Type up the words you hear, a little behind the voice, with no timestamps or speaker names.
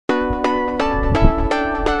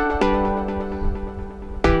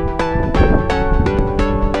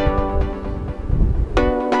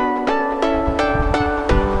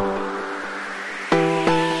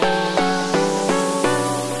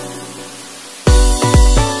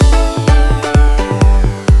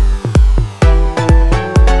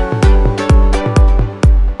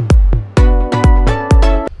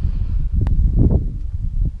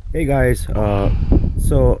Hey guys,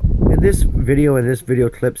 so in this video and this video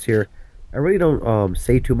clips here, I really don't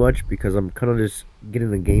say too much because I'm kind of just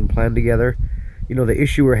getting the game plan together. You know, the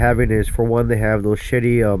issue we're having is, for one, they have those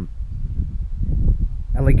shitty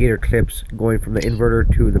alligator clips going from the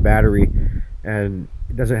inverter to the battery, and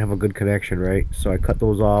it doesn't have a good connection, right? So I cut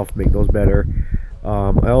those off, make those better.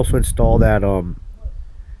 I also installed that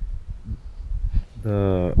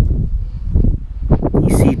the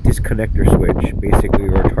DC disconnector switch, basically,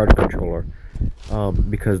 or a charge controller,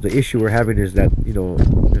 because the issue we're having is that, you know,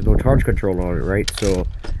 there's no charge control on it, right? So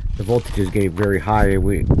the voltage is getting very high, and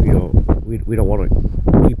we don't want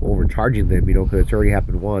to keep overcharging them, you know, because it's already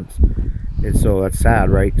happened once, and so that's sad,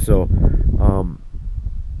 right? So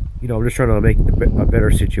you know, I'm just trying to make a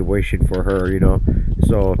better situation for her, you know.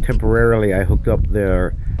 So temporarily I hooked up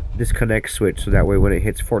their disconnect switch, so that way when it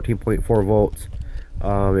hits 14.4 volts,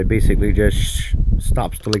 it basically just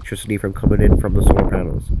stops the electricity from coming in from the solar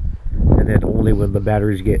panels. And then only when the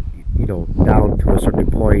batteries get, you know, down to a certain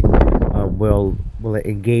point, will it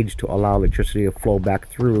engage to allow electricity to flow back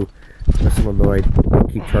through the solenoid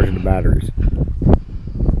and keep charging the batteries.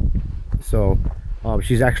 So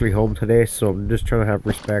she's actually home today, so I'm just trying to have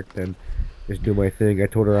respect and just do my thing. I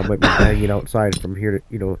told her I might be banging outside from here to,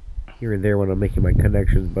 you know, here and there when I'm making my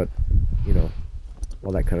connections, but, you know,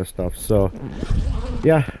 all that kind of stuff. So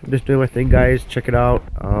yeah, I'm just doing my thing, guys. Check it out.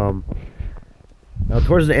 Now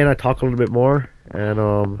towards the end I talk a little bit more,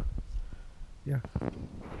 and yeah.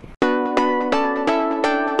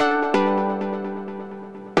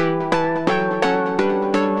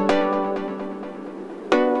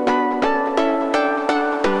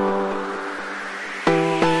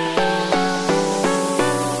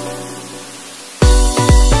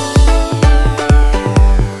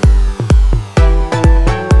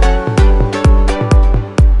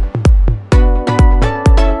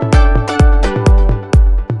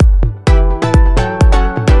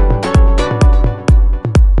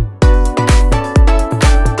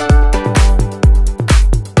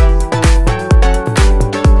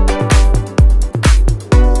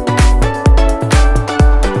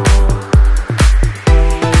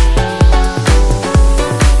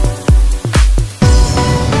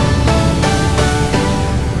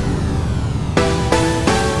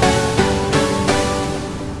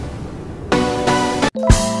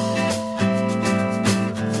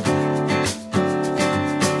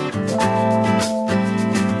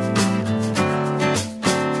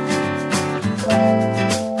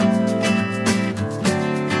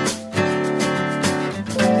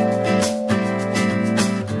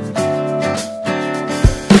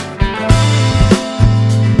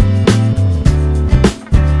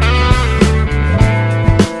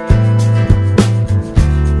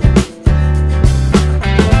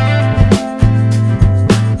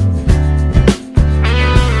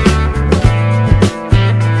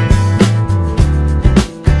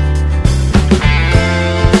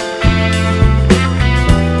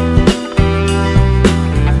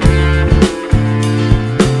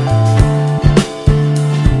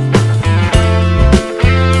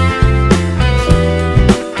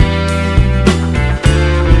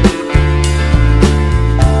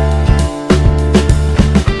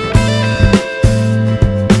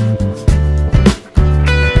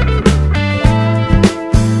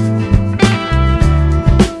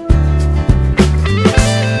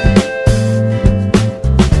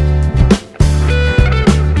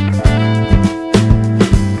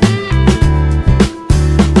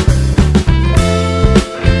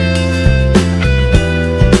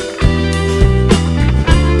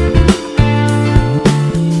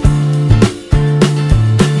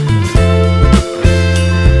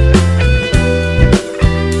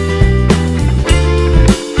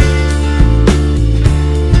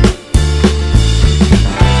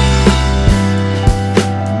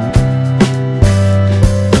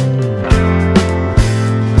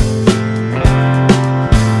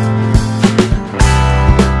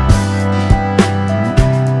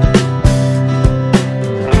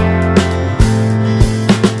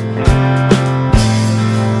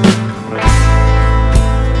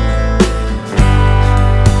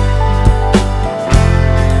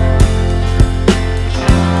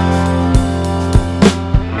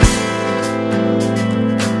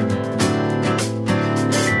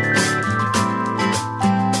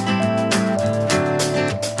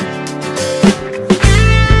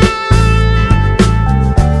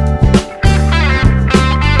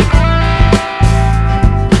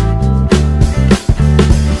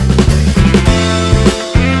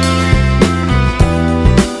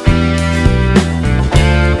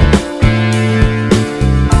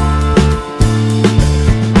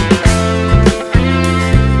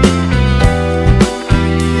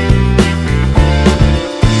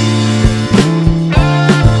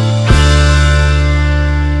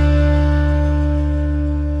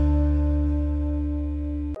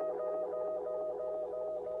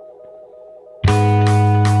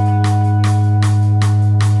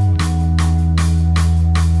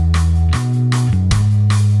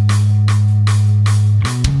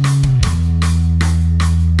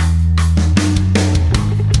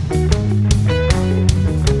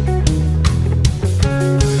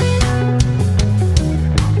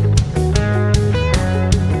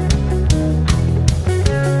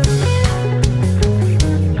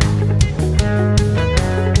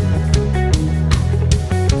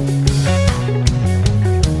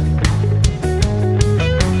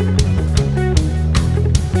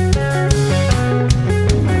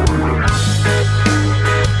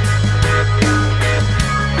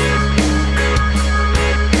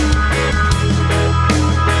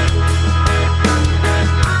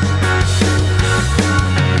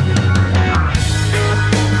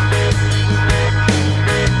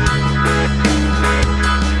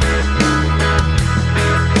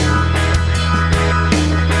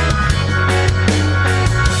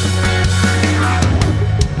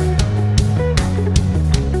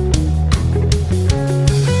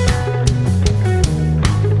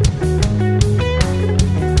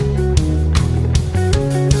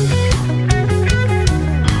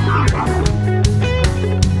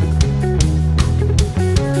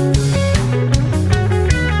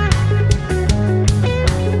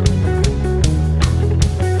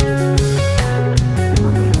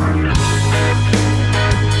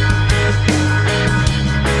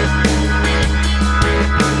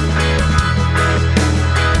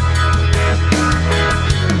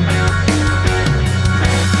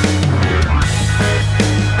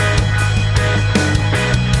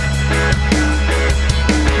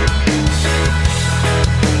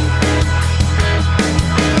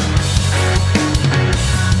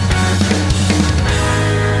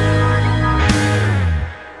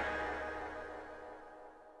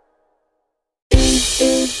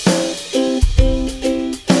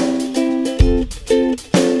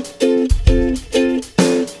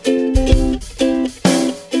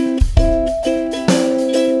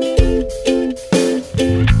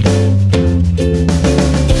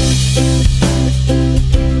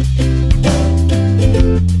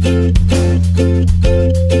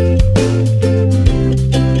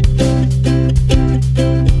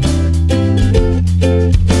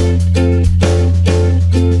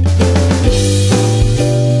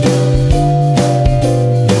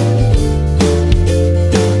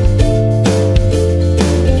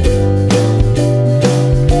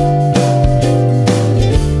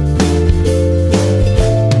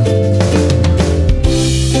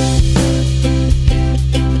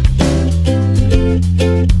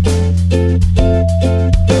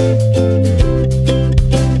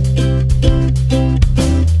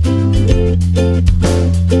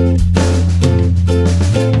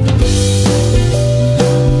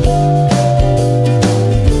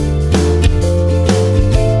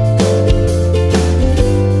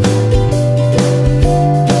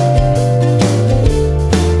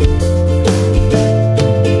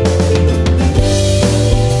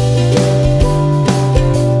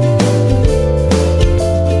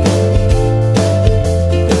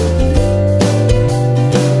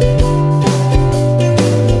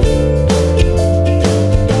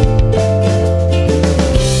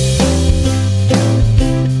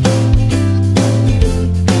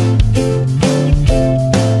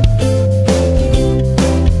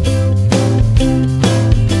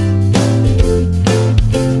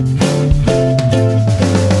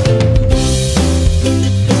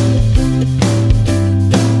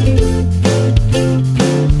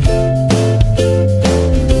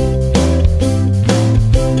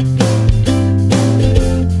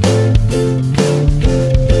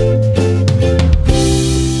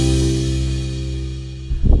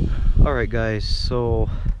 guys, so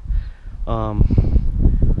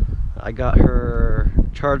I got her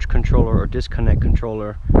charge controller or disconnect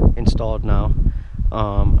controller installed now.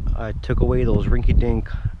 I took away those rinky-dink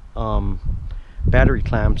battery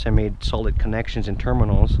clamps and made solid connections and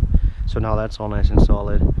terminals, so now that's all nice and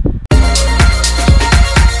solid.